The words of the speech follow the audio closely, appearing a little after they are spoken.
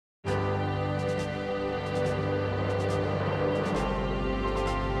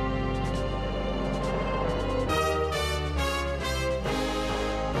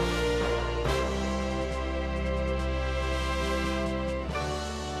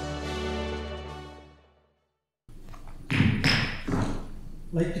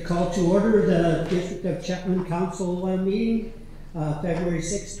I'd like to call to order the District of Chetwynd Council meeting, February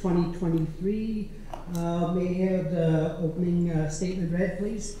 6, 2023. May I have the opening statement read,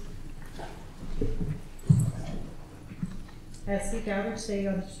 please? As we gather today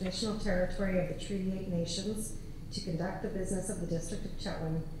on the traditional territory of the Treaty 8 Nations to conduct the business of the District of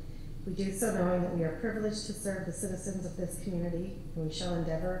Chetwynd, we do so knowing that we are privileged to serve the citizens of this community, and we shall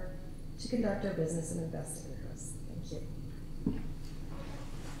endeavor to conduct our business in their best interest. Thank you.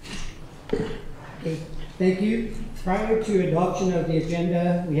 Okay, thank you. Prior to adoption of the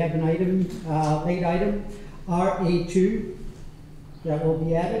agenda, we have an item, late item, RA2, that will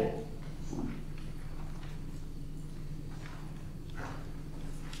be added.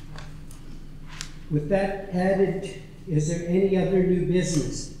 With that added, is there any other new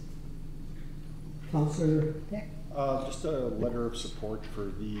business? Councillor Peck? Just a letter of support for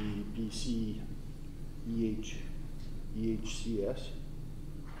the BC EHCS.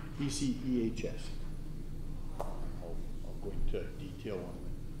 BCEHS. I'll go into detail when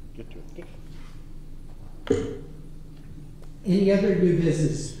we get to it. Any other new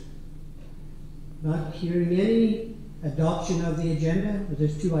business? Not hearing any. Adoption of the agenda, but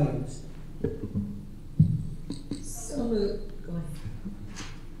there's two items. So moved. Go ahead.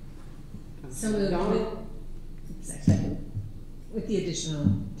 So moved. Second. With the additional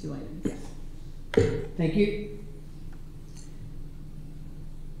two items. Yeah. Thank you.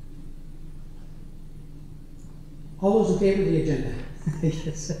 All those in favor of the agenda?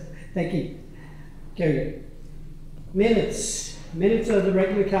 Yes. Thank you. Carried. Minutes. Minutes of the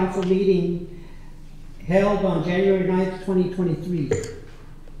regular council meeting held on January 9th, 2023.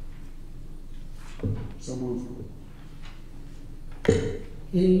 So moved.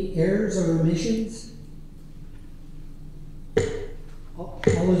 Any errors or omissions? All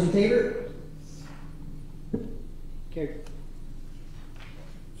those in favor? Carried.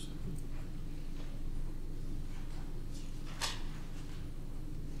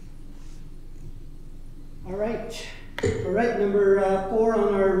 All right, number 4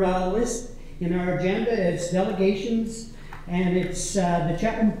 on our list in our agenda is delegations, and it's the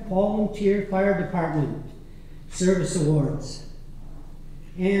Chetwynd Volunteer Fire Department Service Awards.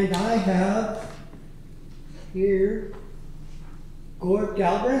 And I have here Gord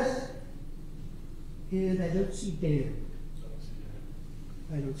Galbraith, and I don't see Dan.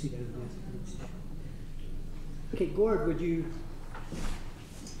 I don't see Dan. Okay, Gord, would you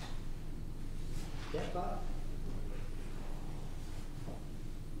step up?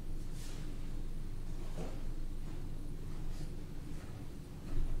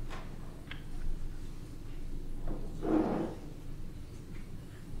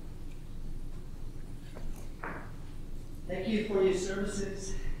 Thank you for your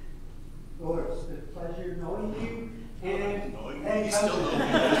services. Lord, it's been a pleasure knowing you. And in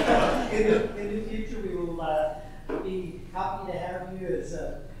the future, we will be happy to have you as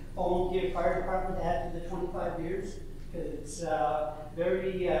a volunteer fire department to add to the 25 years, because it's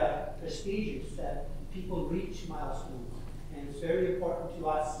very prestigious that people reach milestones. And it's very important to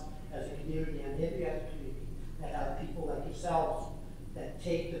us as a community and every other community that have people like yourselves that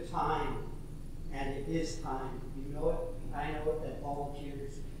take the time, and it is time. You know it. I know it, that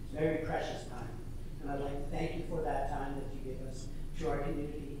volunteers, it's very precious time. And I'd like to thank you for that time that you give us to our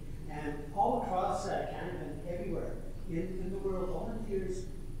community. And all across Canada and everywhere in the world, volunteers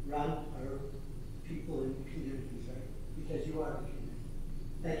run our people in communities, right? Because you are the community.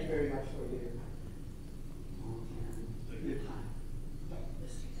 Thank you very much for your time.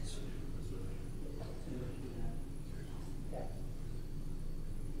 Let's take this one. Yeah.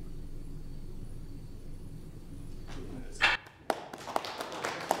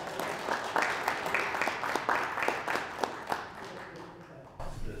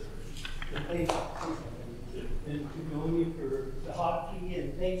 And we've known you for the hockey and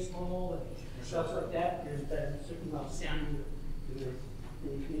baseball and stuff like that, and certainly outstanding in the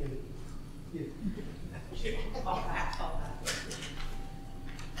community.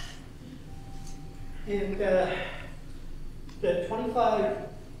 And the 25 or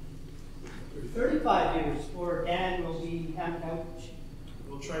 35 years for Dan will be handed out.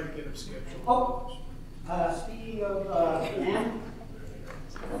 We'll try to get him scheduled. Oh, speaking of Dan,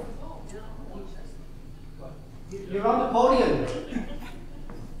 you're on the podium.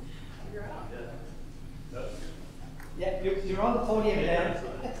 Yeah, you're on the podium, Dan.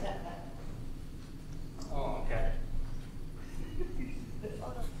 Oh, okay.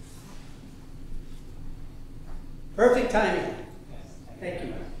 Perfect timing. Thank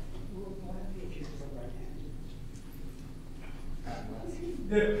you.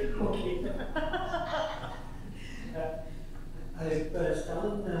 Okay. I was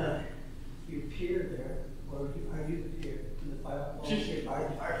telling your peer there, or are you the peer in the volunteer fire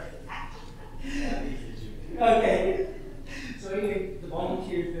department? Okay. So anyway, the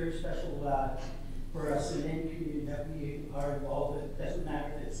volunteer is very special for us in any community that we are involved with. It doesn't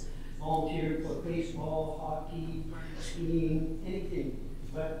matter if it's volunteer for baseball, hockey, skiing, anything,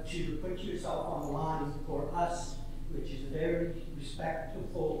 but to put yourself on the line for us, which is a very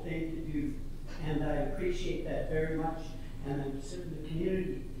respectful thing to do. And I appreciate that very much. And I'm certain the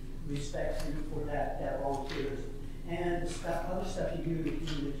community respects you for that volunteerism. And the other stuff you do in the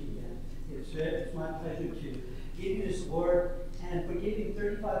community. It's my pleasure to give you this award and for giving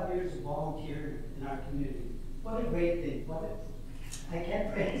 35 years of volunteering in our community. What a great thing. I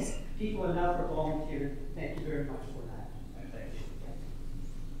can't praise people enough for volunteering. Thank you very much for that. Thank you. Okay.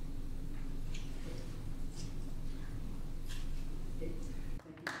 Thank you.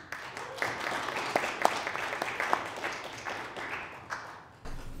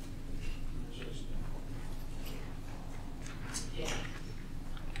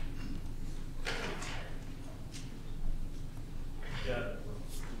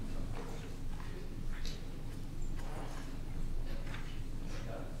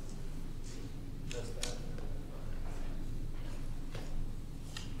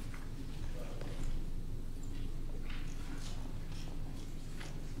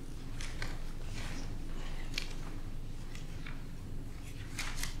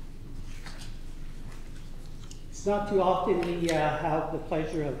 It's not too often we have the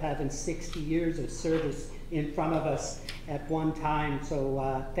pleasure of having 60 years of service in front of us at one time.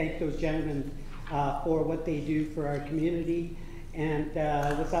 So thank those gentlemen for what they do for our community. And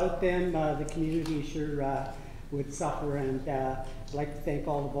without them, the community sure would suffer. And I'd like to thank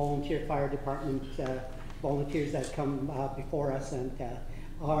all the volunteer fire department volunteers that come before us and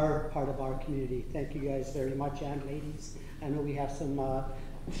are part of our community. Thank you guys very much, and ladies. I know we have some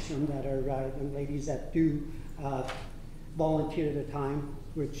that are young ladies that do volunteer the time,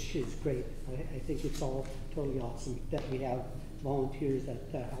 which is great. I think it's all totally awesome that we have volunteers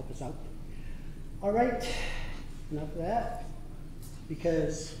that help us out. All right, enough of that,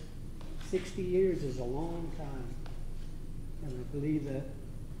 because 60 years is a long time, and I believe that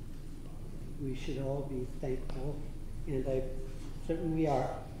we should all be thankful, and I certainly are.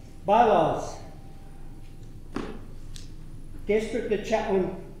 Bylaws. District of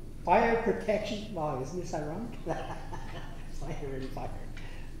Chetwynd Fire Protection, wow, isn't this ironic? Fire and fire,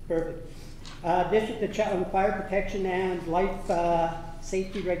 perfect. District of Chetwynd Fire Protection and Life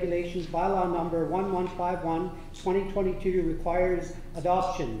Safety Regulations Bylaw number 1151, 2022 requires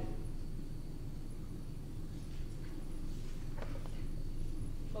adoption.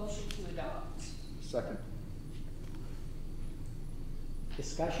 Motion to adopt. Second.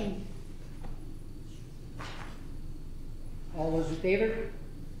 Discussion? All those in favor?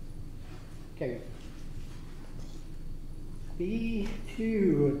 Okay.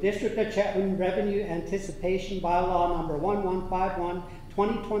 B2, District of Chetwynd Revenue Anticipation Bylaw number 1151,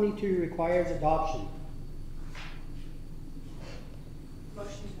 2022 requires adoption.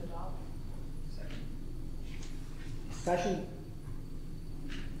 Motion to adopt. Second. Discussion?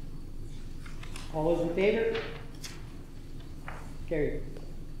 All those in favor? Carried.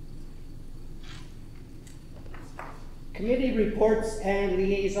 Committee reports and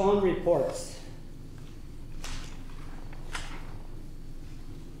liaison reports.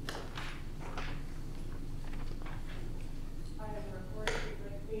 I have a report if you'd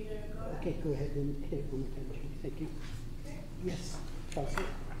like me to go ahead. Okay, go ahead and hit it one more time, Judy. Thank you. Okay. Yes, Chelsea.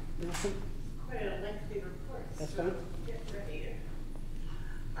 Nelson. Quite a lengthy report. That's so fine. Get ready.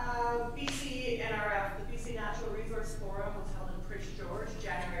 BC NRF, the BC Natural Resource Forum was held in Prince George,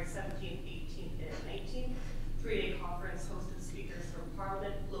 January 17th, 18th, and 19th. 3-day conference hosted speakers from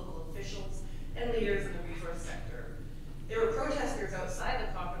Parliament, local officials, and leaders in the resource sector. There were protesters outside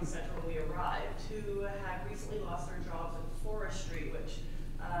the conference center when we arrived who had recently lost their jobs in forestry, which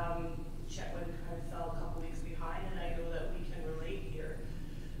Chetwynd kind of fell a couple weeks behind, and I know that we can relate here.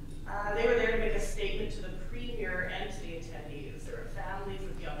 They were there to make a statement to the Premier and to the attendees. There were families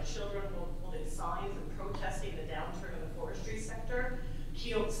with young children holding signs and protesting the downturn in the forestry sector.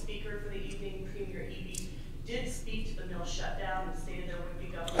 Keynote speaker for the evening, Premier Eby, did speak to the mill shutdown and stated there would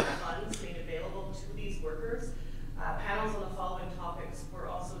be government funds made available to these workers. Panels on the following topics were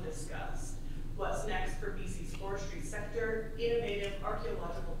also discussed. What's next for BC's forestry sector, innovative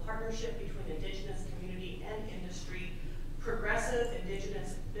archaeological partnership between Indigenous community and industry, progressive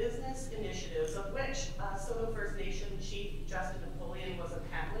Indigenous business initiatives, of which Soto First Nation Chief Justin Napoleon was a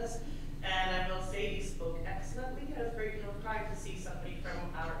panelist. And I will say he spoke excellently, and it was a great deal of pride to see somebody from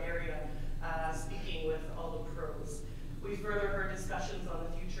our area speaking with all the pros. We further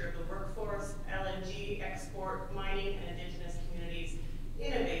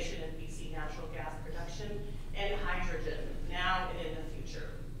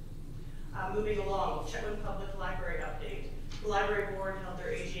Moving along, Chetwynd Public Library update. The library board held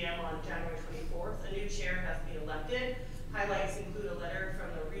their AGM on January 24th. A new chair has been elected. Highlights include a letter from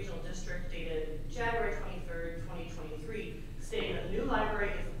the regional district dated January 23rd, 2023, stating that the new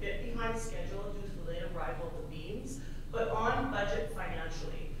library is a bit behind schedule due to the late arrival of the beams, but on budget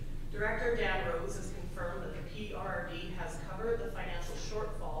financially. Director Dan Rose has confirmed that the PRD has covered the financial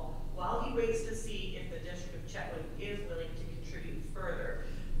shortfall while he waits to see if the District of Chetwynd is willing to contribute further.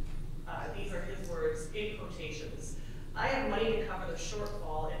 These are his words in quotations. I have money to cover the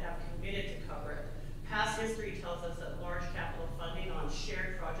shortfall and have committed to cover it. Past history tells us that large capital funding on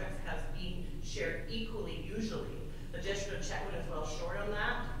shared projects has been shared equally usually. The District of Chetwynd is well short on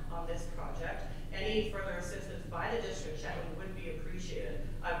that, on this project. Any further assistance by the District of Chetwynd would be appreciated.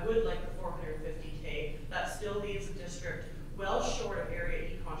 I would like the $450K. That still leaves the district well short of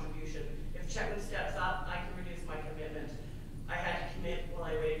Area E contribution. If Chetwynd steps up, I can reduce my commitment. I had to commit while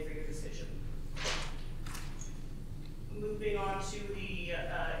I waited for your decision. Moving on to the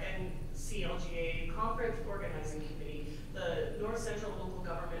NCLGA Conference Organizing Committee. The North Central Local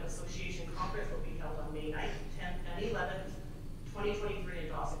Government Association Conference will be held on May 9th, 10th, and 11th, 2023 in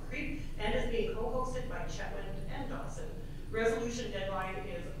Dawson Creek, and is being co-hosted by Chetwynd and Dawson. Resolution deadline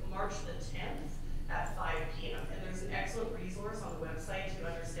is March the 10th at 5 p.m. And there's an excellent resource on the website to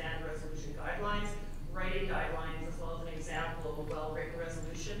understand resolution guidelines, writing guidelines, as well as an example of a well-written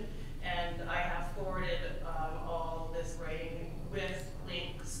resolution. And I have forwarded all this writing with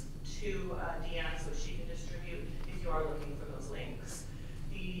links to Deanne so she can distribute if you are looking for those links.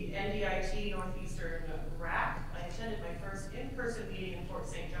 The NDIT Northeastern RAC, I attended my first in-person meeting in Fort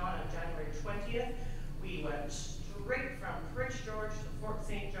St. John on January 20th. We went straight from Prince George to Fort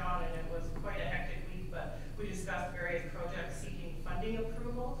St. John, and it was quite a hectic week, but we discussed various projects seeking funding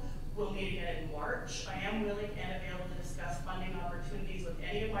approval. We'll meet again in March. I am willing and available to discuss funding opportunities with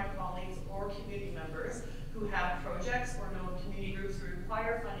any of my colleagues or community members who have projects or know of community groups who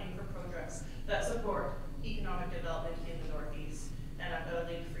require funding for projects that support economic development in the Northeast. And I've got a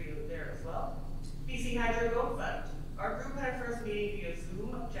link for you there as well. BC Hydro Go Fund. Our group had our first meeting via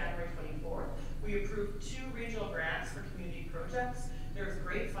Zoom on January 24th. We approved 2 regional grants for community projects. There's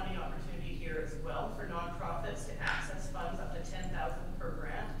great funding opportunity here as well for nonprofits to access funds up to $10,000 per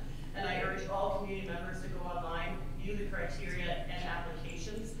grant. And I urge all community members to go online, view the criteria and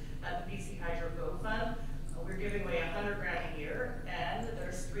applications at the BC Hydro Go Fund. We're giving away $100 grand a year, and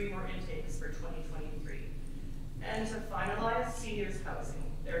there's 3 more intakes for 2023. And to finalize, seniors housing.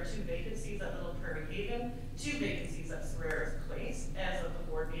 There are 2 vacancies at Little Prairie Haven, 2 vacancies at Serrera's Place as of the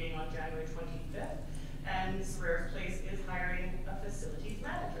board meeting on January 25th. And Serrera's Place is hiring a facilities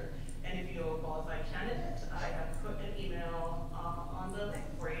manager. And if you know a qualified candidate, I have put an email on the link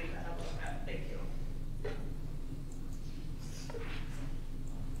for you to have a look at. Thank you.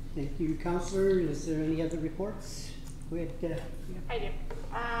 Thank you, Councillor. Is there any other reports? Go ahead. Yeah. I do.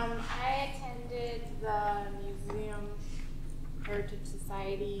 I attended the Museum Heritage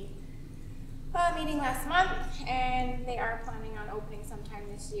Society meeting last month, and they are planning on opening sometime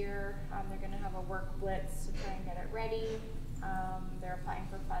this year. They're going to have a work blitz to try and get it ready. They're applying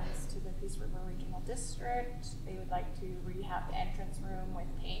for funds to the Peace River Regional District. They would like to rehab the entrance room with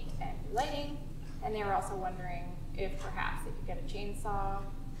paint and lighting, and they were also wondering if perhaps they could get a chainsaw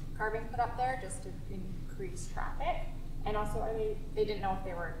carving put up there just to increase traffic. And also, they didn't know if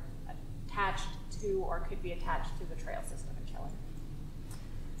they were attached to or could be attached to the trail system in Chetwynd.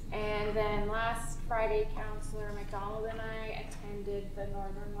 And then last Friday, Councillor McDonald and I attended the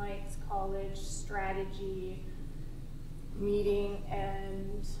Northern Lights College Strategy meeting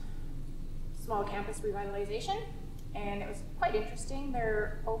and small campus revitalization, and it was quite interesting.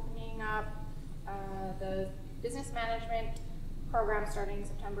 They're opening up the business management program starting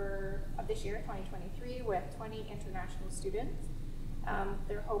September of this year, 2023, with 20 international students.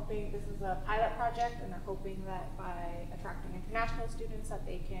 They're hoping, this is a pilot project, and they're hoping that by attracting international students that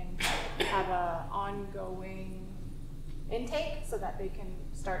they can have an ongoing intake so that they can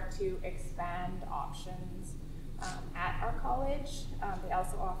start to expand options at our college. They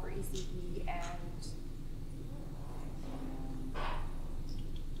also offer ECE and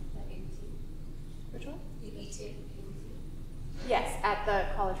which one? EBT. Yes, at the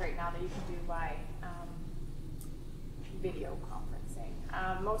college right now that you can do by video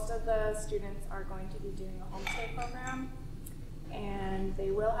conferencing. Most of the students are going to be doing a homestay program, and they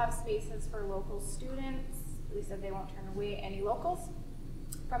will have spaces for local students. They said they won't turn away any locals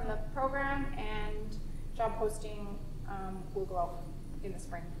from the program, and job posting will go out in the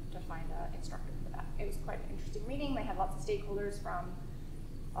spring to find an instructor for that. It was quite an interesting meeting. They had lots of stakeholders from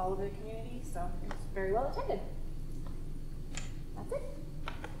all over the community, so it was very well attended. That's it.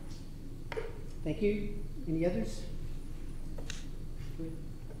 Thank you. Any others?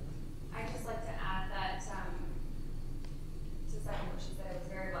 I'd just like to add that, to second what she said, it was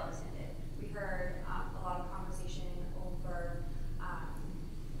very well attended. We heard a lot of conversation over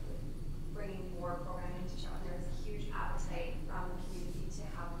bringing more programming to Chetwynd. There was a huge appetite from the community to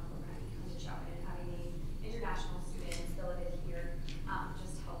have more programming come to Chetwynd, and having the international students billeted here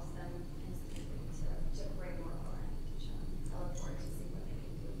just helps them instantly to bring more programming to Chetwynd. I look forward to seeing what they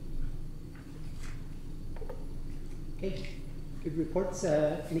can do. Okay, good reports.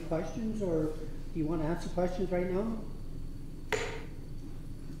 Any questions, or do you want to answer questions right now?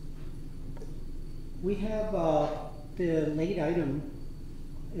 We have the late item.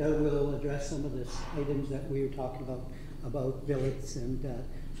 We'll address some of the items that we were talking about billets, and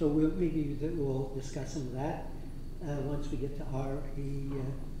so we'll discuss some of that once we get to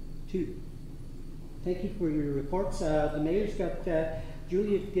RE2. Thank you for your reports. The mayor's got,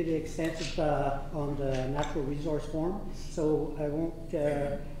 Julia did extensive on the natural resource forum, so I won't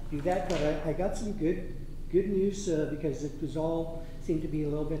do that, but I got some good news because it was all seemed to be a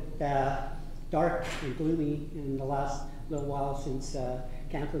little bit dark and gloomy in the last little while since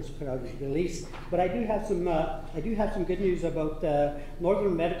Campers put out his release. But I do have some good news about the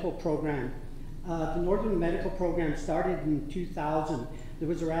Northern Medical Program. The Northern Medical Program started in 2000. There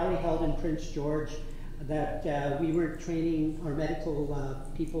was a rally held in Prince George that we were training our medical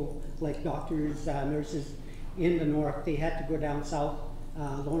people, like doctors, nurses, in the north. They had to go down south,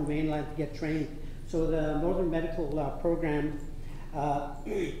 Lower Mainland, to get trained. So the Northern Medical Program,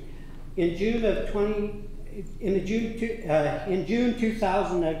 in June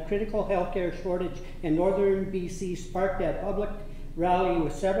 2000, a critical healthcare shortage in northern BC sparked a public rally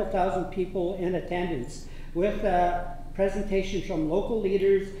with several thousand people in attendance. With presentations from local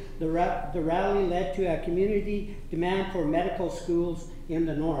leaders, the rally led to a community demand for medical schools in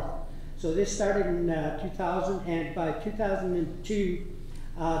the north. So this started in 2000, and by 2002,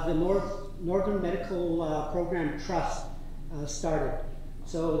 the Northern Medical Program Trust started.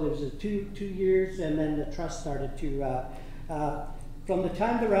 So there was a two years, and then the trust started to, from the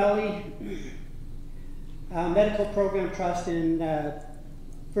time the rally, Medical Program Trust in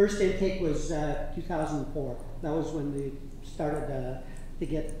first intake was 2004. That was when they started to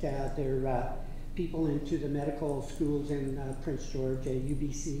get their people into the medical schools in Prince George,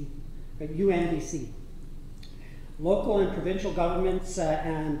 UNBC. Local and provincial governments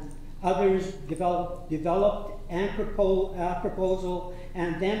and others developed a proposal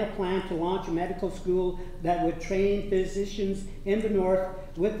and then a plan to launch a medical school that would train physicians in the north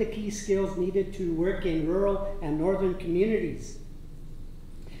with the key skills needed to work in rural and northern communities.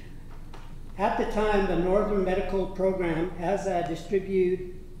 At the time, the Northern Medical Program, as a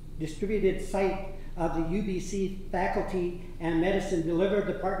distributed site of the UBC faculty and medicine, delivered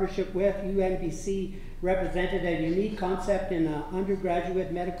the partnership with UNBC, represented a unique concept in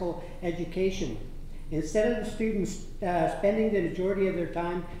undergraduate medical education. Instead of the students spending the majority of their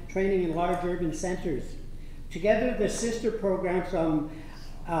time training in large urban centers, together the sister program from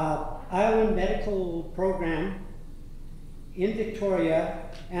Island Medical Program in Victoria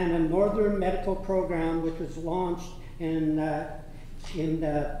and a Northern Medical Program, which was launched in the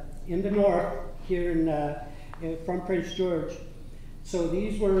north here from Prince George. So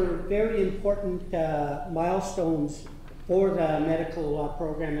these were very important milestones for the medical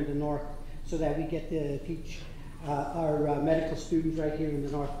program in the north, so that we get to teach our medical students right here in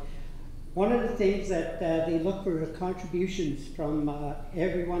the north. One of the things that they look for contributions from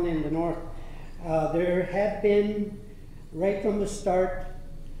everyone in the north. There had been, right from the start,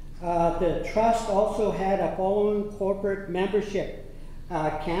 the trust also had a following corporate membership.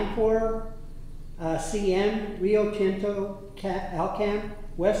 Canfor, CN, Rio Tinto, Alcan,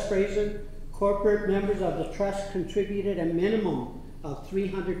 West Fraser, corporate members of the trust contributed a minimum of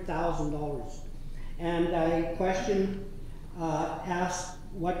 $300,000. And a question asked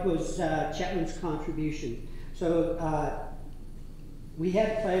what was Chetwynd's contribution. So we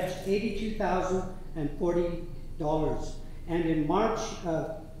had pledged $82,040. And in March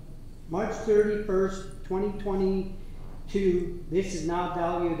 31st, 2022, this is now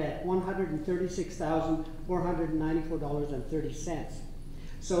valued at $136,494.30.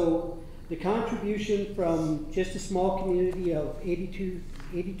 So the contribution from just a small community of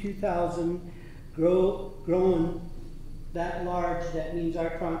 82,000 grown that large, that means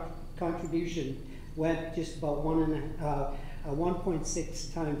our contribution went just about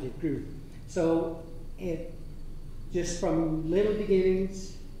 1.6 times it grew. So it just from little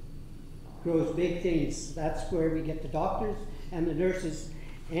beginnings grows big things. That's where we get the doctors and the nurses.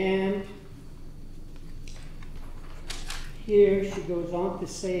 And here she goes on to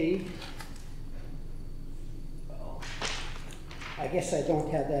say, I guess I don't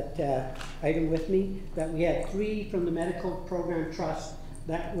have that item with me, that we had 3 from the Medical Program Trust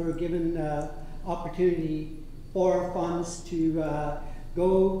that were given opportunity for funds to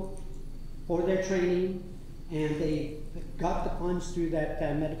go for their training, and they got the funds through that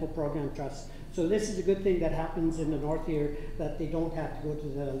Medical Program Trust. So this is a good thing that happens in the north here, that they don't have to go to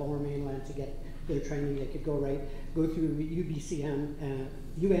the lower mainland to get their training. They could go through UBC and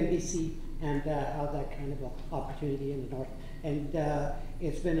UNBC and have that kind of a opportunity in the north. And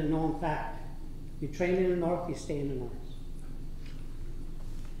it's been a known fact. You train in the north, you stay in the north.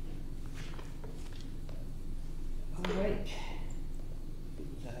 All right.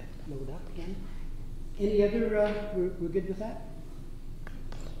 Load up again. Any other, we're good with that?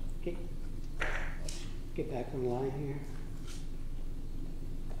 Okay. Get back on the line here.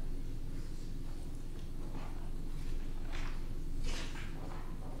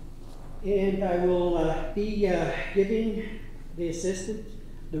 And I will be giving the assistant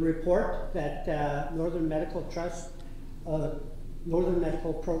the report that Northern Medical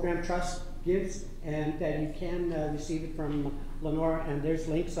Program Trust gives, and that you can receive it from Lenore, and there's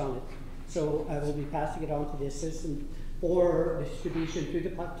links on it. So I will be passing it on to the assistant for distribution to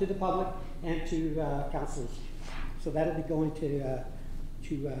the public and to councillors. So that'll be going to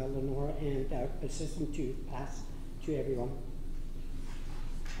Lenore and assistant to pass to everyone.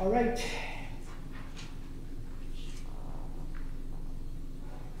 All right.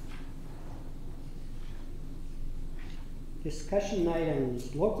 Discussion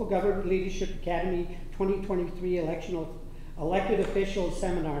items. Local Government Leadership Academy 2023 Elected Officials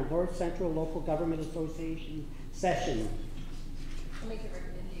Seminar, North Central Local Government Association session. I'll make a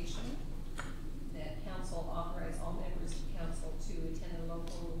recommendation that council authorize all members of council to attend the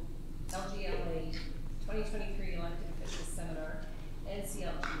local LGLA 2023 Elected Officials Seminar and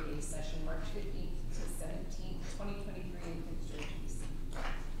CLGA session March 15th to 17th, 2023 in Prince George, BC.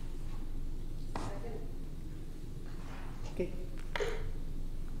 Second. Okay.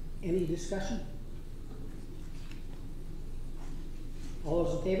 Any discussion? All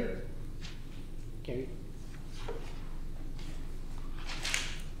those in favor? Carried.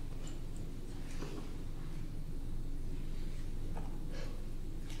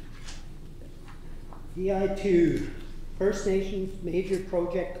 VI2, First Nations Major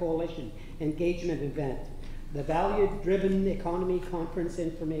Project Coalition Engagement Event, the Value-Driven Economy Conference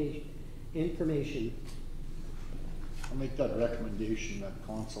information. I'll make that recommendation that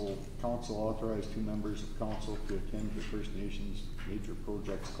council authorize 2 members of council to attend the First Nations Major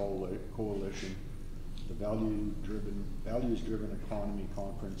Projects Coalition, the Values-Driven Economy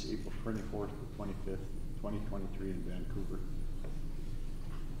Conference, April 24th to 25th, 2023 in Vancouver.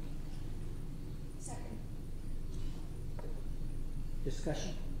 Second.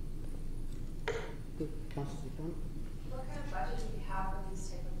 Discussion? Councilor McDonald? What kind of budget do you have for these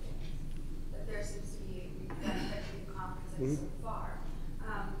type of things? That there seems to be, we've done quite a few conferences so far,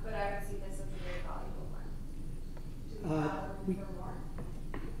 but I would see this as a very valuable one. Do we have room for more?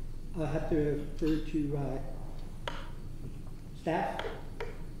 I'll have to refer to staff.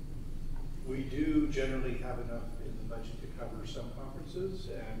 We do generally have enough in the budget to cover some conferences,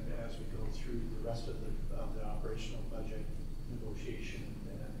 and as we go through the rest of the operational budget negotiation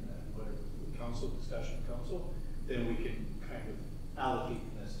and whatever council discussion council, then we can kind of allocate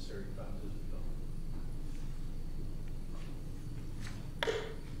the necessary funds as we go.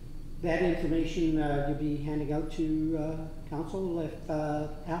 That information you'll be handing out to council if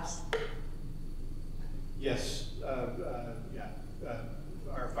asked? Yes,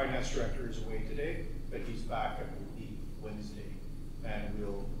 our finance director is away today, but he's back, I believe, Wednesday. And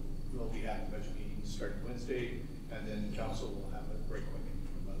we'll be having budget meetings starting Wednesday, and then council will have it very quick in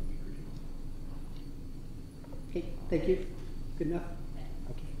about a week or 2. Okay, thank you. Good enough?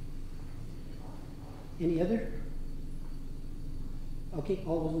 Okay. Any other? Okay,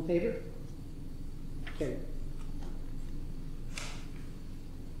 all those in favor? Okay.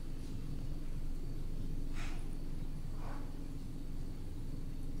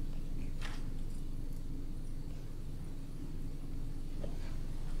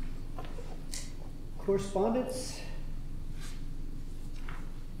 Correspondence?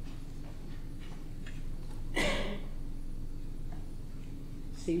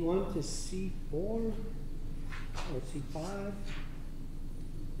 C1 to C4 or C5?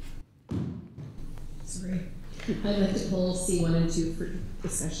 Sorry. I'd like to pull C1 and 2 for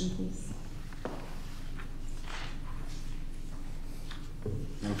discussion, please.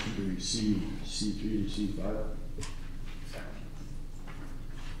 Motion to receive C3 to C5.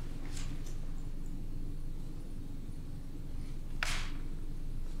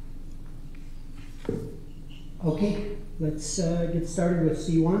 Okay, let's get started with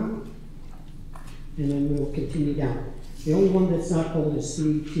C1, and then we'll continue down. The only one that's not pulled is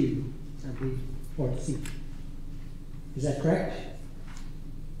C2, I believe, or C. Is that correct?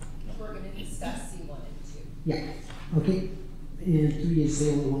 We're gonna discuss C1 and 2. Yeah, okay. And 3 is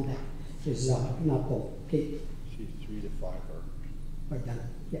the only one that is not pulled. Okay, See, 3 to 5 are. done.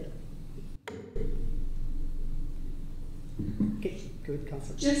 Yeah. Okay, good,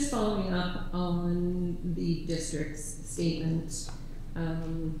 Councilor. Just following up on the district's statement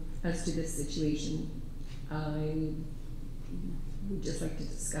as to this situation, I would just like to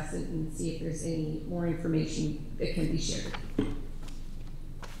discuss it and see if there's any more information that can be shared.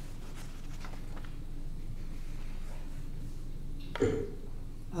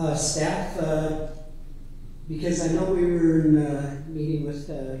 Staff, because I know we were in a meeting with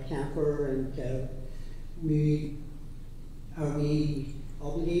Camper, and are we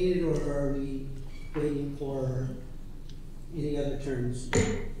obligated, or are we waiting for any other terms?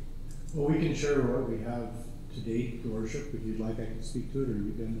 Well, we can share what we have to date, Your Worship. If you'd like, I can speak to it, or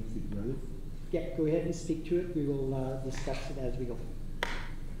you can if you'd rather. Yeah, go ahead and speak to it. We will discuss it as we go.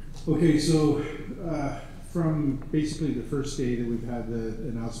 Okay, so from basically the first day that we've had the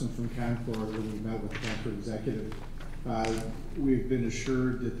announcement from Canfor when we met with the Canfor executive, we've been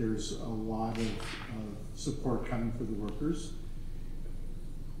assured that there's a lot of support coming for the workers.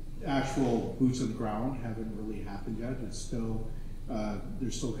 Actual boots on the ground haven't really happened yet. It's still,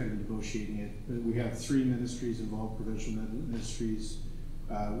 they're still kind of negotiating it. But we have 3 ministries involved, provincial ministries.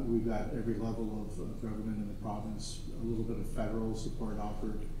 We've got every level of government in the province, a little bit of federal support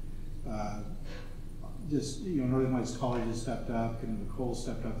offered. Just, Northern Lights College has stepped up, and Nicole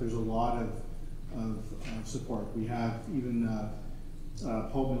stepped up. There's a lot of support. We have even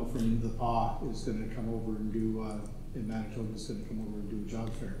Paul Mill from the PA is going to come over and do, in Manitoba, is going to come over and do a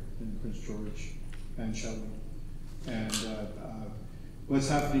job fair in Prince George and Chetwynd. And what's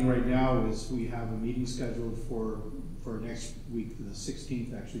happening right now is we have a meeting scheduled for next week, the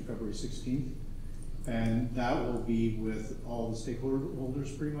 16th, actually February 16th. And that will be with all the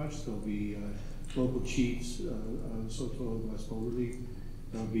stakeholders pretty much. There'll be local chiefs, Soto and West Boulderly.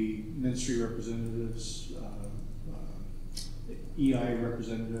 There'll be ministry representatives, EI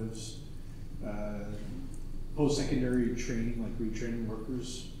representatives, post-secondary training, like retraining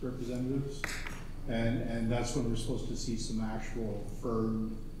workers representatives. And that's when we're supposed to see some actual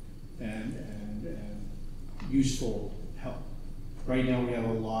firm and useful help. Right now we have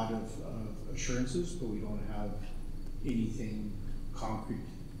a lot of assurances, but we don't have anything concrete.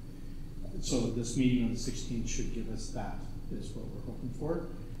 So this meeting on the 16th should give us that, is what we're hoping for.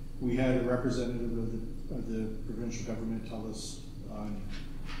 We had a representative of the provincial government tell us on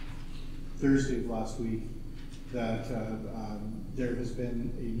Thursday of last week that there has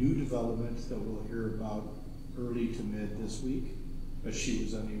been a new development that we'll hear about early to mid this week, but she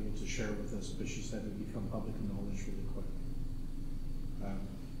was unable to share with us, but she said it would become public knowledge really quick.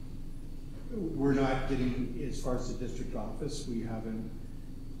 We're not getting, as far as the district office, we haven't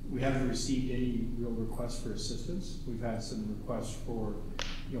received any real requests for assistance. We've had some requests for,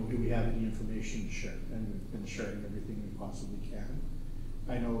 do we have any information to share? And we've been sharing everything we possibly can.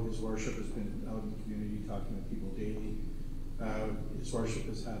 I know His Worship has been out in the community talking to people daily. His Worship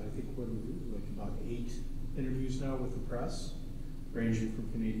has had, I think, about 8 interviews now with the press, ranging from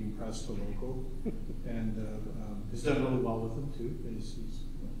Canadian press to local, and has done really well with them too.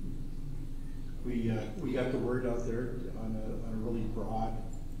 We got the word out there on a really broad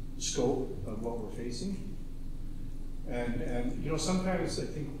scope of what we're facing, and sometimes I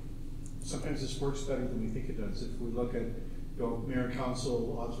think this works better than we think it does. If we look at, Mayor and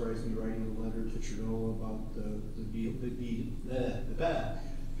Council authorized me writing a letter to Trudeau about the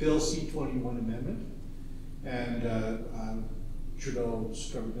Bill C-21 amendment, and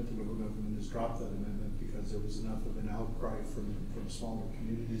Trudeau's government, the Liberal government, has dropped that amendment because there was enough of an outcry from smaller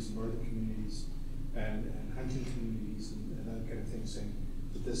communities, northern communities, and hunting communities, and that kind of thing, saying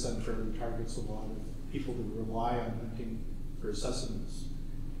that this unfairly targets a lot of people that rely on hunting for sustenance.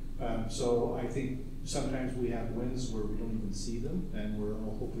 So I think sometimes we have wins where we don't even see them, and we're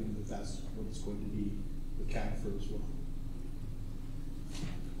all hoping that that's what it's going to be with Canfor as well.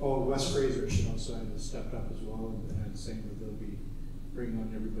 Oh, West Fraser should also have stepped up as well and saying that they'll be bringing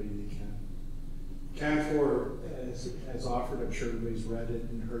on everybody they can. Canfor has offered, I'm sure everybody's read it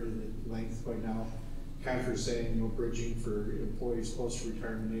and heard it at length by now. Canfor is saying, bridging for employees close to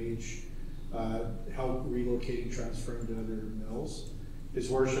retirement age, help relocating, transferring to other mills. His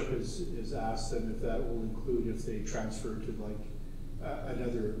Worship has asked them if that will include if they transfer to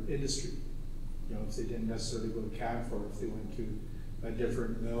another industry. If they didn't necessarily go to Canfor, if they went to a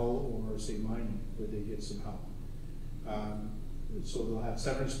different mill or say mining, where they get some help. So they'll have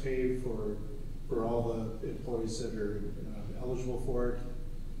severance pay for all the employees that are eligible for it.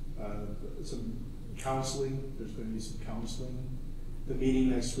 Some counseling, there's going to be some counseling. The meeting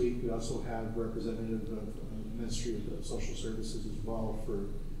next week, we also have representative of the Ministry of Social Services as well for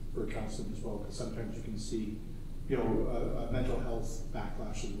counseling as well, because sometimes you can see, you know, a mental health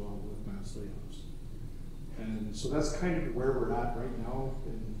backlash as well with mass layoffs. And so that's kind of where we're at right now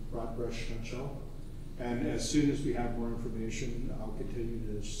in broad brush nutshell. And as soon as we have more information, I'll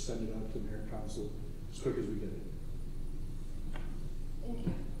continue to send it out to Mayor and Council as quick as we get it. Thank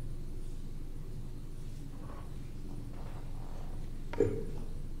you.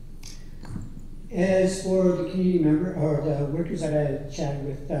 As for the community member, or the workers that I chatted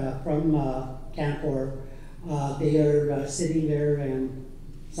with from Canfor, they are sitting there, and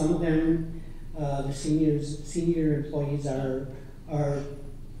some of them, the senior employees are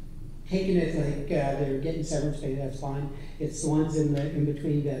taking it like they're getting severance pay. That's fine. It's the ones in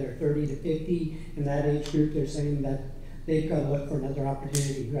between that are 30 to 50 in that age group. They're saying that they've got to look for another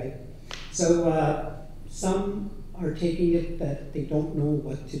opportunity, right? So some are taking it that they don't know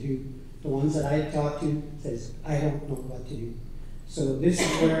what to do. The ones that I talked to says, I don't know what to do. So this is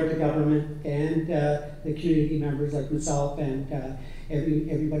where the government and the community members like myself and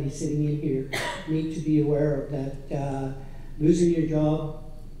everybody sitting in here need to be aware of that losing your job,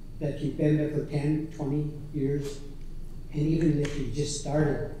 that you've been there for 10, 20 years, and even if you just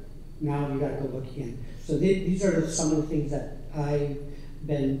started, now you gotta go look again. So these are some of the things that I've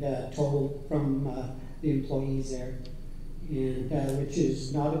been told from the employees there, and which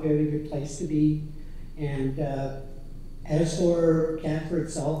is not a very good place to be. And as for Canfor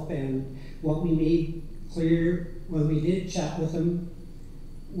itself, and what we made clear when we did chat with them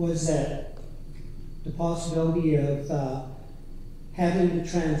was that the possibility of having the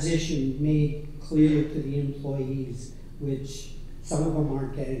transition made clear to the employees, which some of them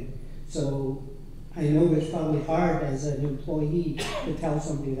aren't getting. So I know it's probably hard as an employee to tell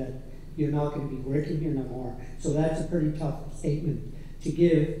somebody that you're not going to be working here no more. So that's a pretty tough statement to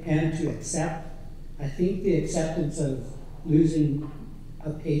give and to accept. I think the acceptance of losing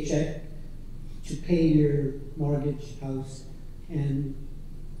a paycheck to pay your mortgage, house, and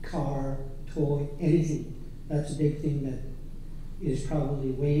car, toy, anything, that's a big thing that is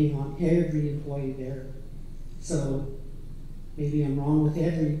probably weighing on every employee there. So maybe I'm wrong with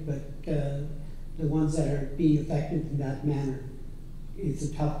every, but the ones that are being affected in that manner, it's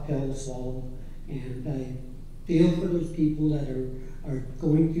a tough pill to swallow. And I feel for those people that are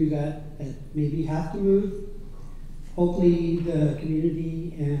going through that maybe have to move. Hopefully the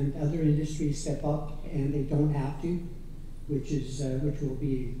community and other industries step up and they don't have to, which will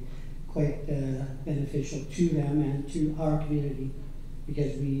be quite beneficial to them and to our community,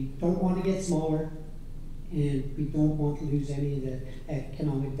 because we don't want to get smaller and we don't want to lose any of the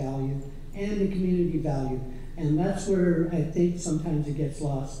economic value and the community value. And that's where I think sometimes it gets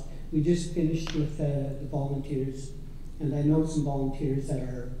lost. We just finished with the volunteers, and I know some volunteers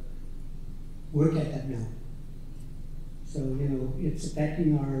that work at that mill. So, you know, it's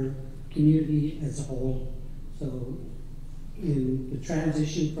affecting our community as a whole. So in the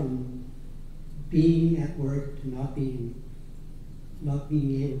transition from being at work to not being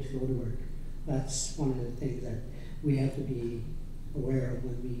able to go to work, that's one of the things that we have to be aware of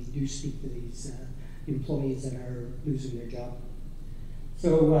when we do speak to these employees that are losing their job.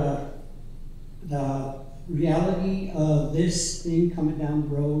 So the reality of this thing coming down the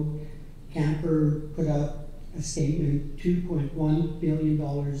road, Canfor put out a statement, $2.1 billion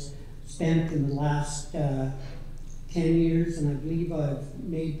spent in the last 10 years, and I believe I've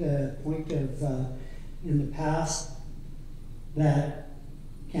made the point of in the past that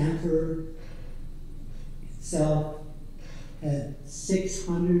Canfor itself had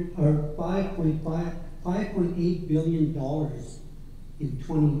 $5.8 billion in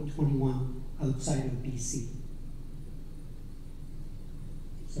 2021 outside of BC.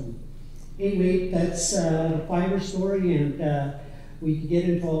 So anyway, that's the fiber story, and we can get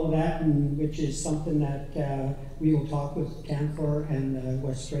into all of that, and which is something that we will talk with Canfor and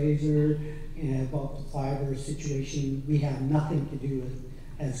West Fraser about the fiber situation. We have nothing to do with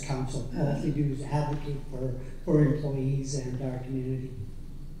as council. All we do is advocate for employees and our community.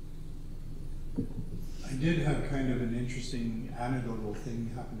 I did have kind of an interesting anecdotal thing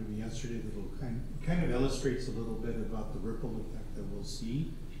happen to me yesterday that will kind of illustrates a little bit about the ripple effect that we'll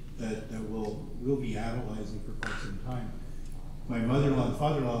see, that we'll be analyzing for quite some time. My mother-in-law and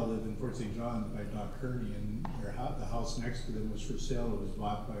father-in-law lived in Fort St. John by Doc Kearney, and the house next to them was for sale. It was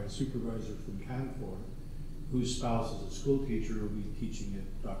bought by a supervisor from Canfor, whose spouse is a school teacher who will be teaching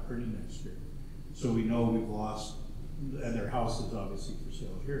at Doc Kearney next year. So we know we've lost and their house is obviously for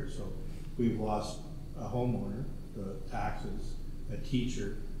sale here, so we've lost a homeowner, the taxes, a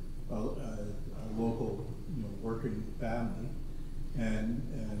teacher, a local, working family,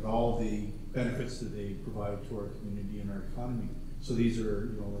 and all the benefits that they provide to our community and our economy. So these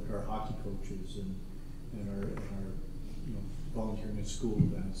are, like our hockey coaches and our volunteering at school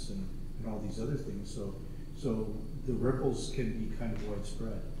events and all these other things. So the ripples can be kind of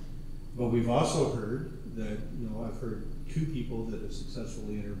widespread. But we've also heard that, I've heard 2 people that have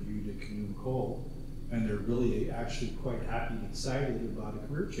successfully interviewed at Canoe Coal, and they're really actually quite happy and excited about a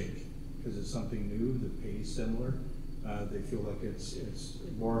career change because it's something new, the pay is similar. They feel like it's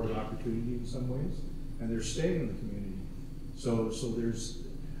more of an opportunity in some ways, and they're staying in the community. So there's,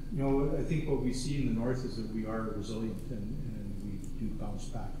 I think what we see in the north is that we are resilient and we do bounce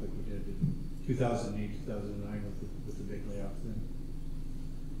back like we did in 2008, 2009 with the big layoff then.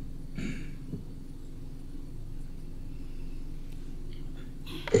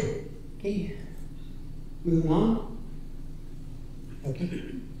 Okay, moving on. Okay,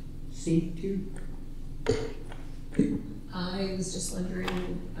 Steve, 2. I was just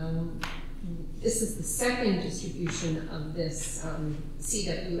wondering, this is the second distribution of this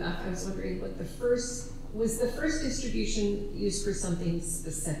CWF. I was wondering what was the first distribution used for something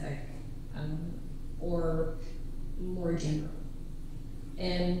specific or more general?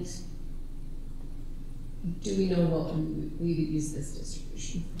 And do we know what we would use this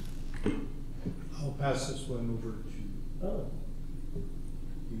distribution? I'll pass this one over to,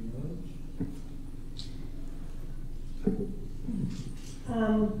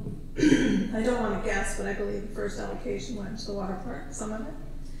 I don't want to guess, but I believe the first allocation went to the water park, some of it.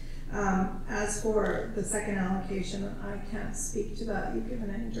 As for the second allocation, I can't speak to that. You've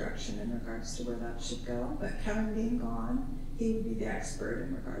given any direction in regards to where that should go, but Kevin being gone, he would be the expert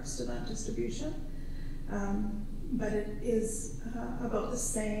in regards to that distribution. But it is about the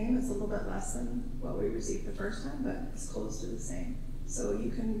same. It's a little bit less than what we received the first time, but it's close to the same. So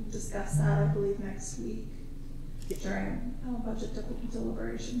you can discuss that, I believe, next week during budget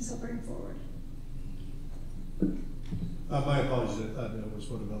deliberations. So bring forward. my apologies, I thought that was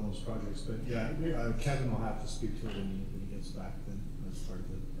one of Elmo's projects, but yeah, Kevin will have to speak to it when he gets back then as part of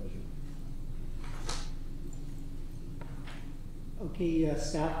the budget. Okay,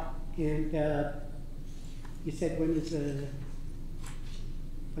 staff, and you said when is the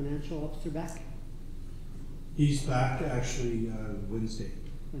financial officer back? He's back actually Wednesday.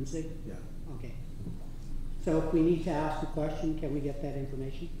 Wednesday? Yeah. Okay. So if we need to ask a question, can we get that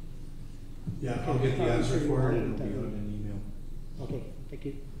information? Yeah, I'll get the answer for it and it'll be on an email. Okay, thank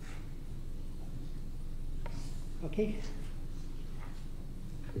you. Okay.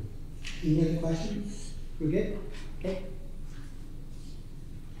 Any other questions? We're good? Okay.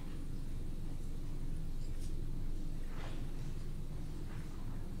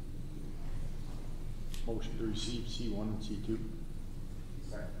 Motion to receive C1 and C2.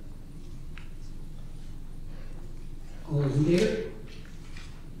 All those in favor?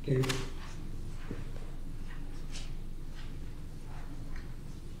 Carried.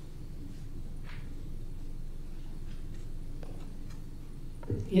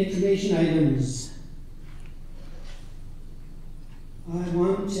 Information items.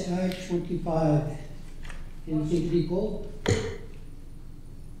 I-1 to I-25. Anything to be pulled?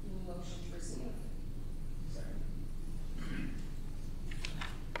 Motion to receive.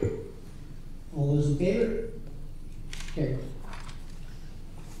 All those in favor? Carried.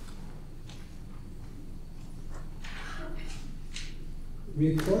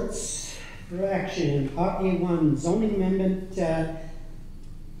 Reports for action. Copy 1, zoning amendment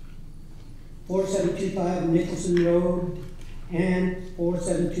 4725 Nicholson Road and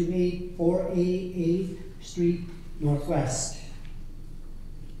 4728 4A Street Northwest.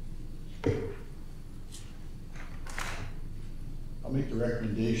 I'll make the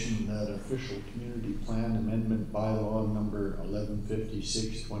recommendation that official community plan amendment bylaw number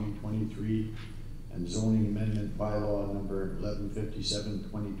 1156/2023 and zoning amendment bylaw number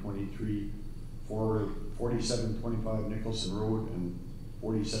 1157/2023 for 4725 Nicholson Road and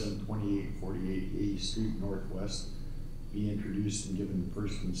 4728 48A Street Northwest be introduced and given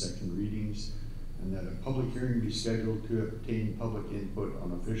first and second readings, and that a public hearing be scheduled to obtain public input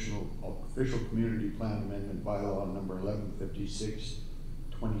on official community plan amendment bylaw number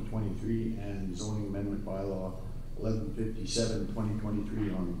 1156/2023 and zoning amendment bylaw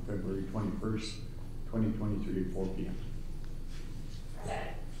 1157/2023 on February 21st, 2023 at 4 p.m.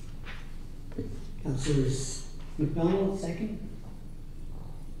 Councilors McDonald, second.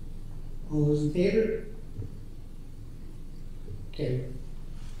 All those in favor?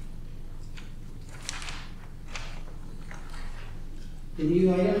 the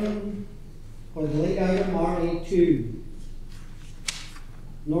new item, or the late item RA2.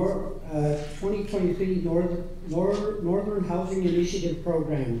 2023 Northern Housing Initiative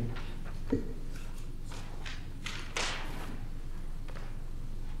Program.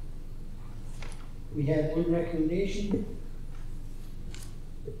 We have one recommendation.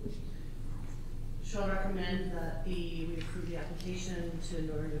 Shall recommend that we approve the application to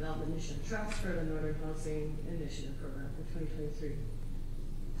Northern Development Initiative Trust for the Northern Housing Initiative Program for 2023.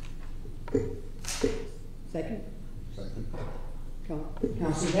 Second. Second.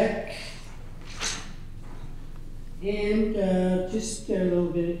 Councilor Beck. And just a little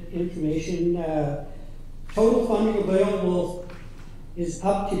bit of information. Total funding available is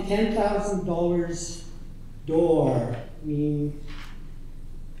up to $10,000 door. I mean,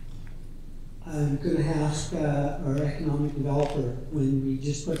 I'm going to ask our economic developer, when we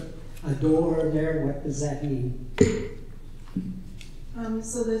just put a door there, what does that mean?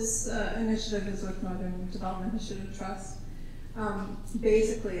 So this initiative is with Northern Development Initiative Trust.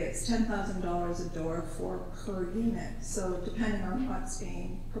 Basically, it's $10,000 a door per unit. So depending on what's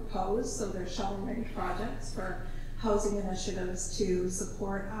being proposed, so there's shovel-ready projects for housing initiatives to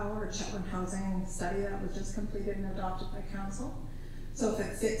support our Chetwynd housing study that was just completed and adopted by council. So if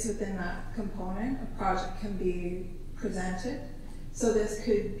it fits within that component, a project can be presented. So this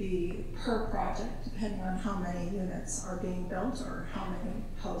could be per project, depending on how many units are being built or how many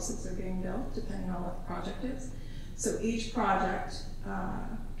houses are being built, depending on what the project is. So each project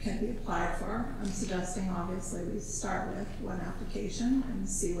can be applied for. I'm suggesting, obviously, we start with one application and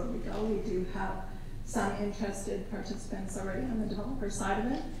see where we go. We do have some interested participants already on the developer side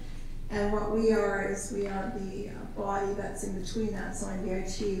of it. And what we are is we are the body that's in between that. So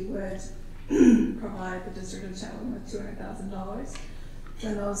NDIT would provide the District of Chetwynd with $200,000.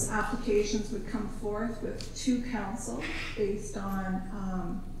 Then those applications would come forth with to council based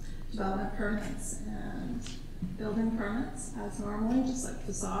on development permits and building permits as normally, just like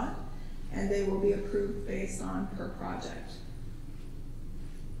facade, and they will be approved based on per project.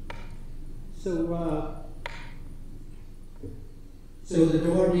 So the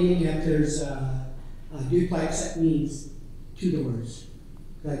door meaning if there's a duplex, that means 2 doors. Is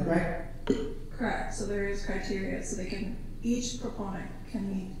that correct? Correct. So there is criteria. So they can, each proponent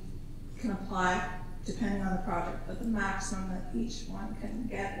can apply depending on the project, but the maximum that each one can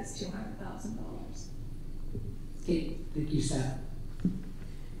get is $200,000. Okay, thank you, staff.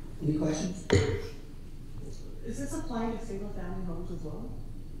 Any questions? Is this applying to single family homes as well?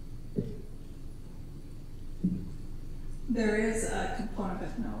 There is a component,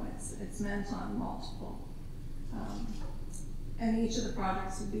 but no, it's meant on multiple. And each of the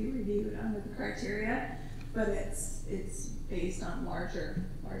projects would be reviewed under the criteria, but it's based on larger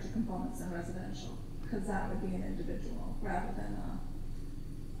components than residential, because that would be an individual rather than a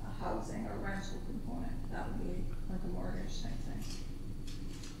housing or rental component. That would be like a mortgage type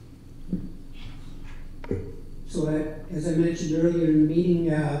thing. So as I mentioned earlier in the meeting,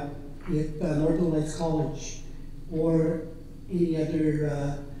 if Northern Lights College or any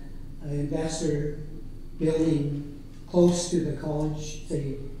other investor building close to the college,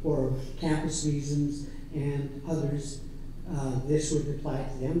 say for campus reasons and others, this would apply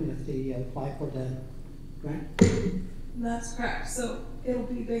to them if they apply for the grant? That's correct. So it'll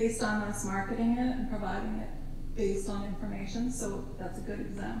be based on us marketing it and providing it based on information. So that's a good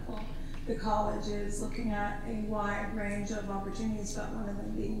example. The college is looking at a wide range of opportunities, but one of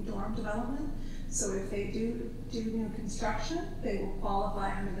them being dorm development. So if they do new construction, they will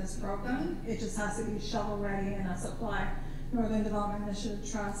qualify under this program. It just has to be shovel ready and us apply. Northern Development Initiative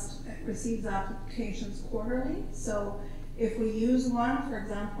Trust receives applications quarterly. So if we use one, for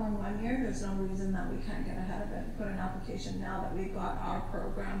example, in 1 year, there's no reason that we can't get ahead of it and put an application now that we've got our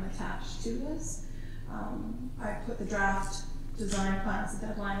program attached to this. I put the draft design plans, the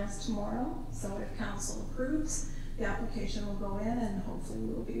deadline is tomorrow. So if council approves, the application will go in and hopefully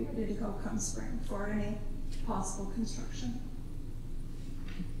we'll be ready to go come spring for any possible construction.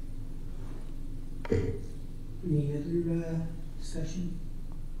 Any other discussion?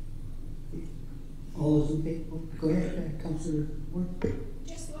 All those in favor? Go ahead, Councillor Ward.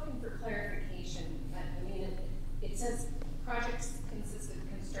 Just looking for clarification. I mean, it says projects consist of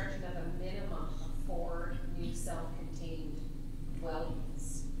construction of a minimum of 4 new self-contained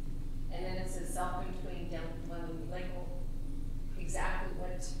dwellings. And then it says self-contained dwelling, like exactly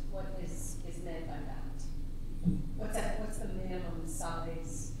what is meant by that? What's the minimum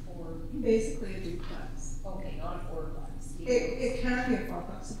size for? Basically a duplex. Okay, not a 4-plex. It can be a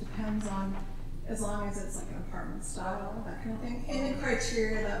 4-plex. It depends on as long as it's like an apartment style, that kind of thing. And the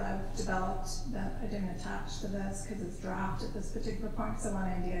criteria that I've developed that I didn't attach to this because it's draft at this particular point, because I want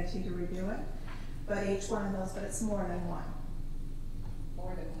NDIT to review it. But each one of those, but it's more than one.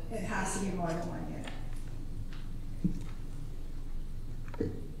 More than one. It has to be more than one unit.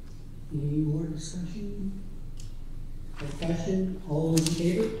 Any more discussion? Or question? All those in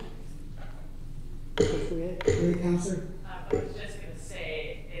favor? Go ahead, Councillor. I was just gonna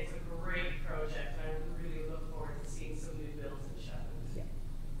say, it's a great project. I really look forward to seeing some new builds in Chetwynd.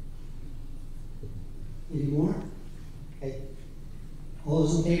 Any more? Okay. All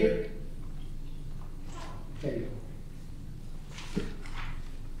those in favor? Okay.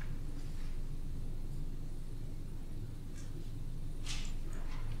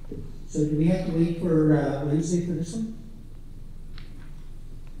 So do we have to wait for Wednesday for this one?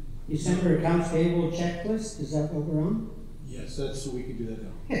 December accounts payable checklist, is that what we're on? Yes, that's, we can do that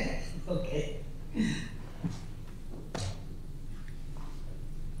now. Okay.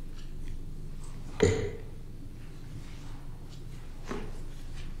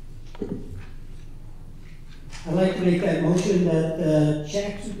 I'd like to make that motion that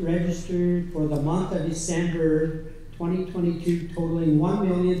checks registered for the month of December 2022 totaling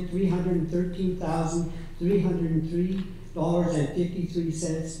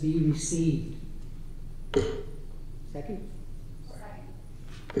 $1,313,303.53 be received. Second?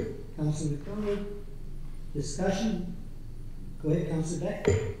 Councilor McDonald, discussion? Go ahead, Councilor Beck.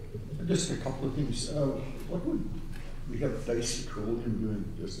 Just a couple of things. What would we have Dice Petroleum doing,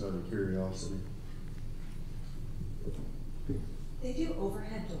 just out of curiosity? They do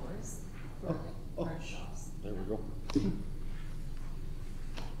overhead doors for Oh. art shops. There we go.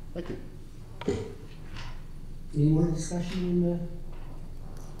 Thank you. Any more discussion on the?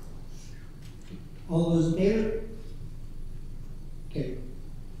 All those in favor? Okay.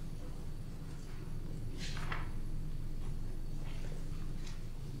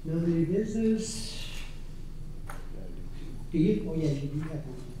 No new business? Do you? Oh yeah, you do have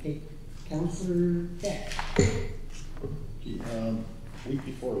one. Okay. Councillor Beck. Okay, week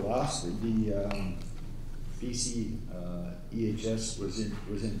before last, the BC EHS was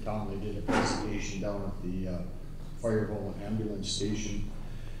in town. They did a presentation down at the fire hall and ambulance station,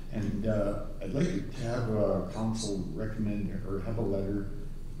 and I'd like to have council recommend or have a letter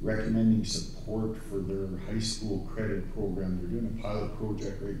recommending support for their high school credit program. They're doing a pilot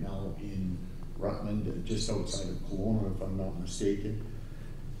project right now in Rutland, just outside of Kelowna, if I'm not mistaken,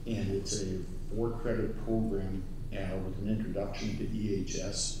 and it's a 4-credit program. With an introduction to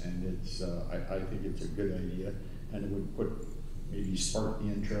EHS, and it's I think it's a good idea, and it would maybe spark the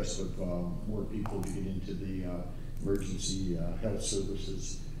interest of more people to get into the emergency health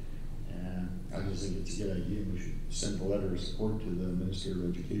services, and I just think it's a good idea. We should send a letter of support to the Minister of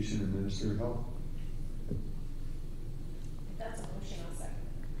Education and Minister of Health. If that's a motion, I'll second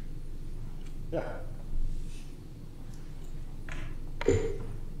Yeah. Any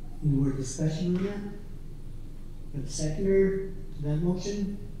more discussion on that? Got a seconder to that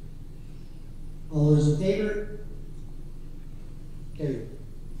motion? All those in favor? Carried.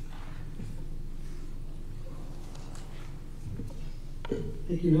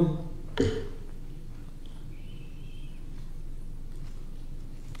 Thank you, Noel.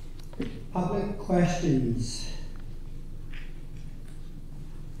 Public questions.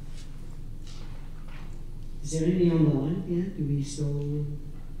 Is there anything on the line yet? Do we still?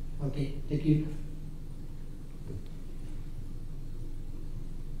 Okay, thank you.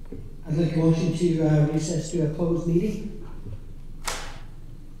 I'd like a motion to recess to a closed meeting.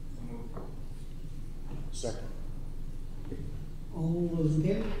 Second. All those in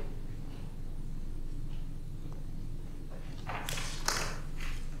favor?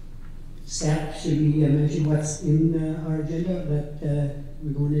 Staff, should we mention what's in our agenda that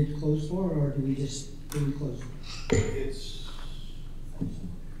we're going into close for, or do we just go to close?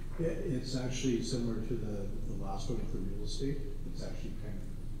 It's actually similar to the last one with the real estate. It's actually kind of.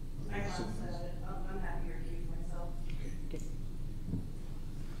 I glanced at it. I'm happy to recuse myself.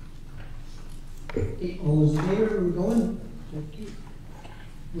 Okay, all those in favor, we're going? Okay.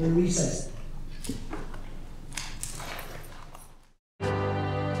 We're recessed.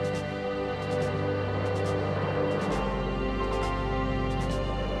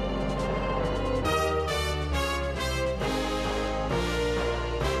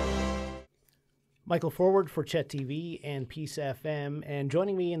 Michael Forward for Chet TV and Peace FM, and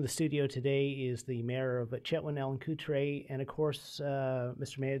joining me in the studio today is the mayor of Chetwynd, Ellen Coutre, and of course,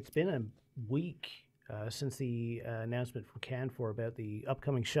 Mr. Mayor, it's been a week since the announcement from Canfor about the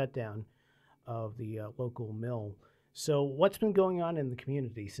upcoming shutdown of the local mill. So what's been going on in the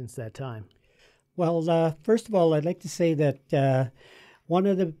community since that time? Well, first of all, I'd like to say that one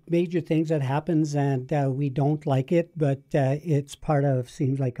of the major things that happens, and we don't like it, but it's part of,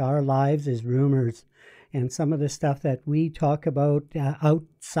 seems like our lives, is rumors. And some of the stuff that we talk about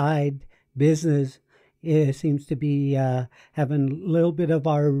outside business seems to be having a little bit of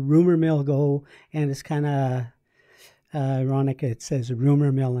our rumor mill go, and it's kind of ironic. It says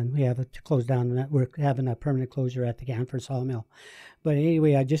rumor mill, and we have to close down. And we're having a permanent closure at the Canfor sawmill. But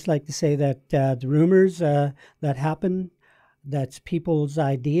anyway, I'd just like to say that the rumors that happen, that's people's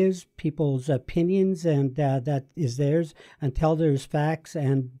ideas, people's opinions, and that is theirs until there's facts.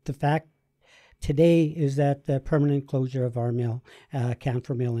 And the fact today is that the permanent closure of our mill,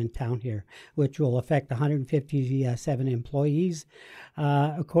 Canfor mill in town here, which will affect 157 employees.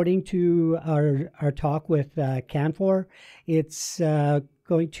 According to our talk with Canfor, it's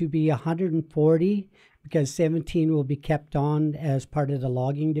going to be 140, because 17 will be kept on as part of the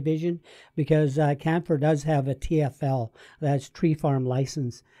logging division, because Canfor does have a TFL, that's tree farm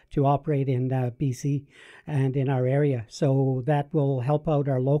license, to operate in BC and in our area. So that will help out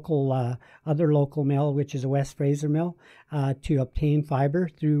our local, other local mill, which is a West Fraser mill, to obtain fiber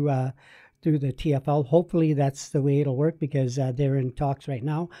through the TFL. Hopefully that's the way it'll work, because they're in talks right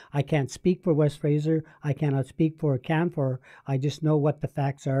now. I can't speak for West Fraser. I cannot speak for Canfor. I just know what the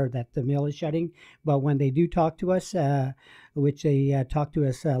facts are, that the mill is shutting. But when they do talk to us, which they talked to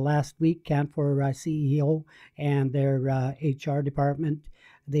us last week, Canfor CEO and their HR department,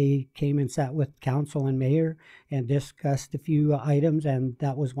 they came and sat with council and mayor and discussed a few items, and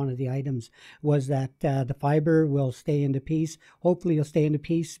that was one of the items, was that the fiber will stay into piece. Hopefully it'll stay into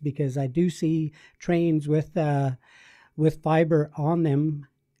piece, because I do see trains with fiber on them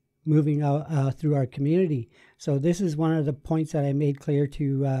moving out through our community. So this is one of the points that I made clear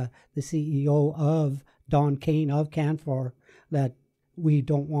to the CEO of Don Kane of Canfor, that we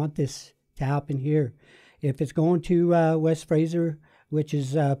don't want this to happen here. If it's going to West Fraser, which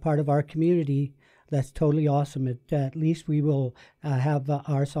is part of our community, that's totally awesome. At least we will have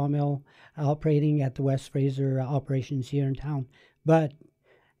our sawmill operating at the West Fraser operations here in town. But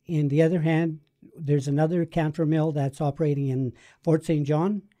in the other hand, there's another Canfor mill that's operating in Fort St.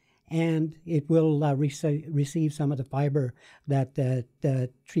 John, and it will receive some of the fiber that the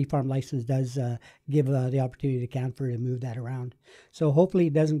tree farm license does give the opportunity to Canfor to move that around. So hopefully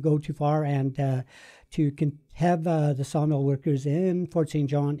it doesn't go too far, and to have the sawmill workers in Fort St.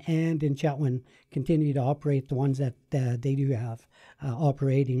 John and in Chetwynd continue to operate the ones that they do have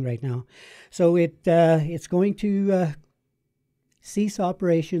operating right now. So it's going to cease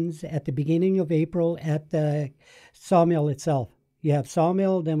operations at the beginning of April at the sawmill itself. You have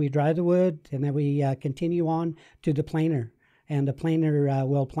sawmill, then we dry the wood, and then we continue on to the planer. And the planer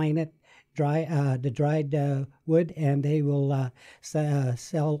will plane it, the dried wood, and they will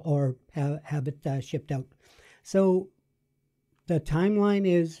sell or have it shipped out. So the timeline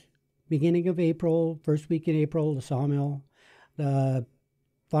is beginning of April, first week in April, the sawmill. The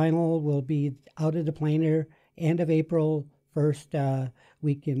final will be out of the planer end of April, first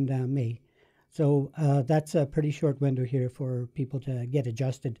week in May. So that's a pretty short window here for people to get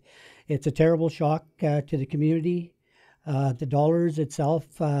adjusted. It's a terrible shock to the community. The dollars itself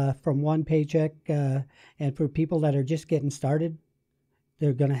from one paycheck, and for people that are just getting started,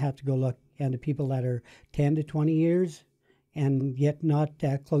 they're going to have to go look. And the people that are 10 to 20 years and yet not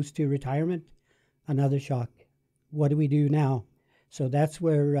close to retirement, another shock. What do we do now? So that's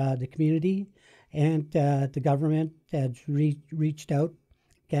where the community and the government has reached out,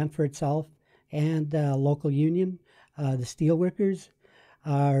 Canfor itself, and the local union, the steelworkers,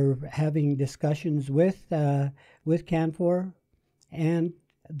 are having discussions with Canfor, and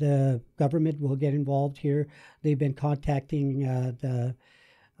the government will get involved here. They've been contacting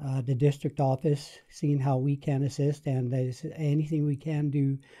the district office, seeing how we can assist, and anything we can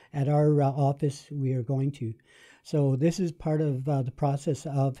do at our office, we are going to. So this is part of the process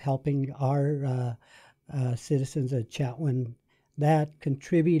of helping our citizens at Chetwynd that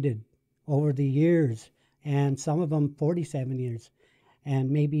contributed over the years, and some of them 47 years, and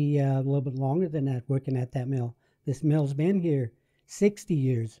maybe a little bit longer than that, working at that mill. This mill's been here 60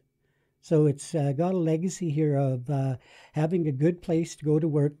 years. So it's got a legacy here of having a good place to go to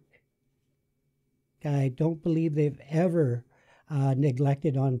work. I don't believe they've ever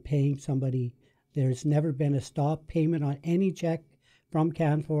neglected on paying somebody. There's never been a stop payment on any check from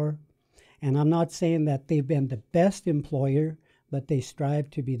Canfor. And I'm not saying that they've been the best employer, but they strive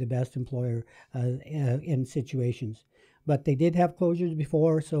to be the best employer in situations. But they did have closures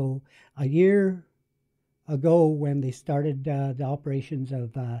before, so a year ago when they started the operations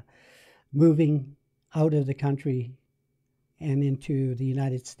of moving out of the country and into the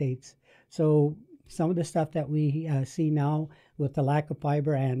United States. So some of the stuff that we see now with the lack of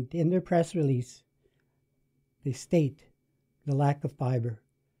fiber, and in their press release, they state the lack of fiber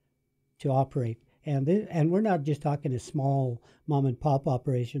to operate. And we're not just talking a small mom and pop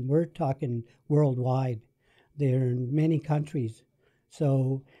operation. We're talking worldwide. They're in many countries.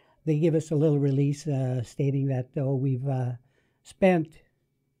 So they give us a little release stating that, we've spent,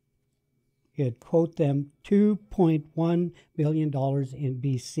 you'd quote them, $2.1 billion in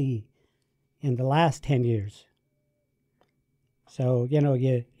BC in the last 10 years. So,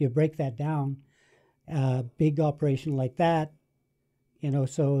 you break that down, big operation like that,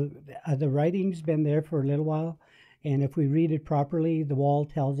 so the writing's been there for a little while. And if we read it properly, the wall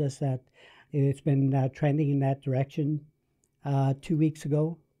tells us that it's been trending in that direction. 2 weeks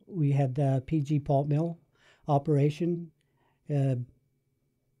ago, we had the PG pulp mill operation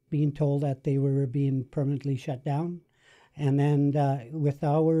being told that they were being permanently shut down. And then with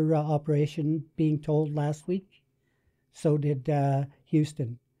our operation being told last week, so did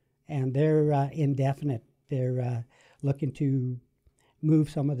Houston. And they're indefinite. They're looking to move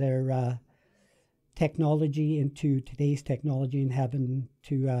some of their technology into today's technology and having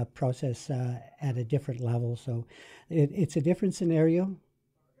to process at a different level. So it's a different scenario,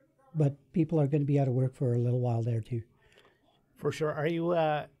 but people are going to be out of work for a little while there too. For sure. Are you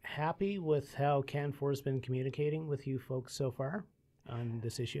happy with how Canfor has been communicating with you folks so far on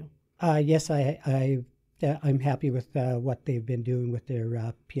this issue? Yes, I'm happy with what they've been doing with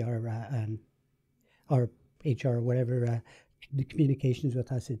their PR and or HR, whatever, the communications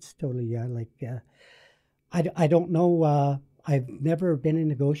with us. It's totally I don't know. I've never been in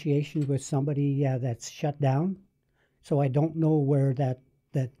negotiations with somebody that's shut down, so I don't know where that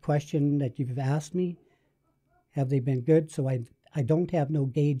question that you've asked me, have they been good? So I don't have no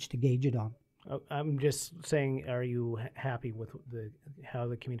gauge to gauge it on. I'm just saying, are you happy with how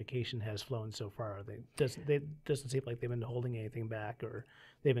the communication has flown so far? Doesn't seem like they've been holding anything back, or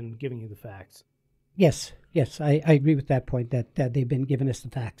they've been giving you the facts. Yes, I agree with that point, that they've been giving us the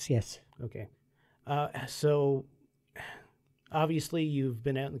facts, yes. Okay. So obviously you've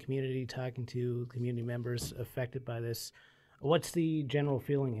been out in the community talking to community members affected by this. What's the general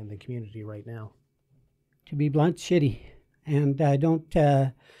feeling in the community right now? To be blunt, shitty. And I don't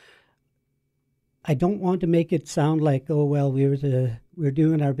want to make it sound like, oh, well, we're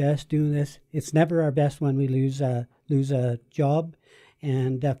doing our best doing this. It's never our best when we lose a job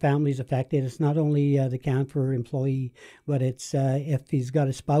and families affected. It's not only the Canfor employee, but it's if he's got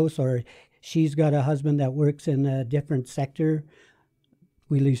a spouse or she's got a husband that works in a different sector,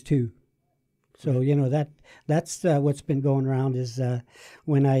 we lose two. So, that's what's been going around is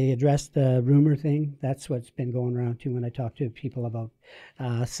when I addressed the rumor thing, that's what's been going around too when I talk to people about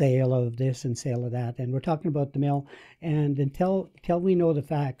sale of this and sale of that. And we're talking about the mill. And until we know the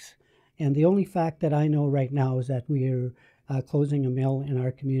facts, and the only fact that I know right now is that we are closing a mill in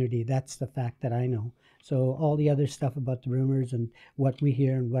our community. That's the fact that I know. So all the other stuff about the rumors and what we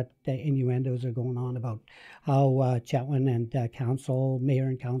hear and what innuendos are going on about how Chetwynd and mayor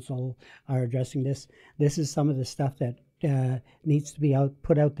and council are addressing this. This is some of the stuff that needs to be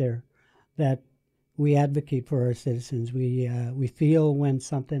put out there, that we advocate for our citizens. We feel when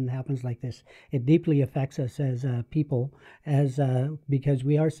something happens like this, it deeply affects us as people, because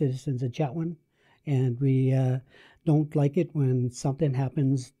we are citizens of Chetwynd, and we don't like it when something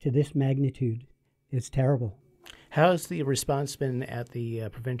happens to this magnitude. It's terrible. How's the response been at the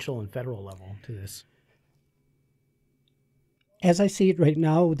provincial and federal level to this? As I see it right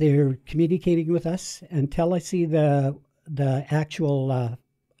now, they're communicating with us. Until I see the actual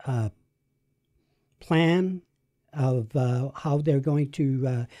plan of how they're going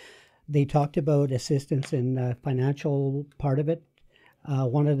to, they talked about assistance in the financial part of it.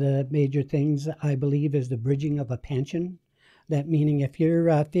 One of the major things, I believe, is the bridging of a pension. That meaning if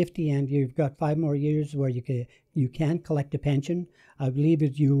you're 50 and you've got 5 more years where you can collect a pension, I believe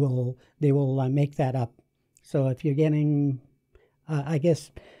that they will make that up. So if you're getting, I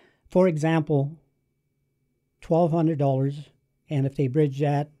guess, for example, $1,200, and if they bridge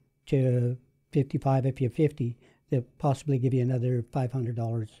that to 55, if you're 50, they'll possibly give you another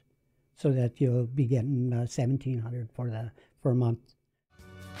 $500, so that you'll be getting $1,700 for a month.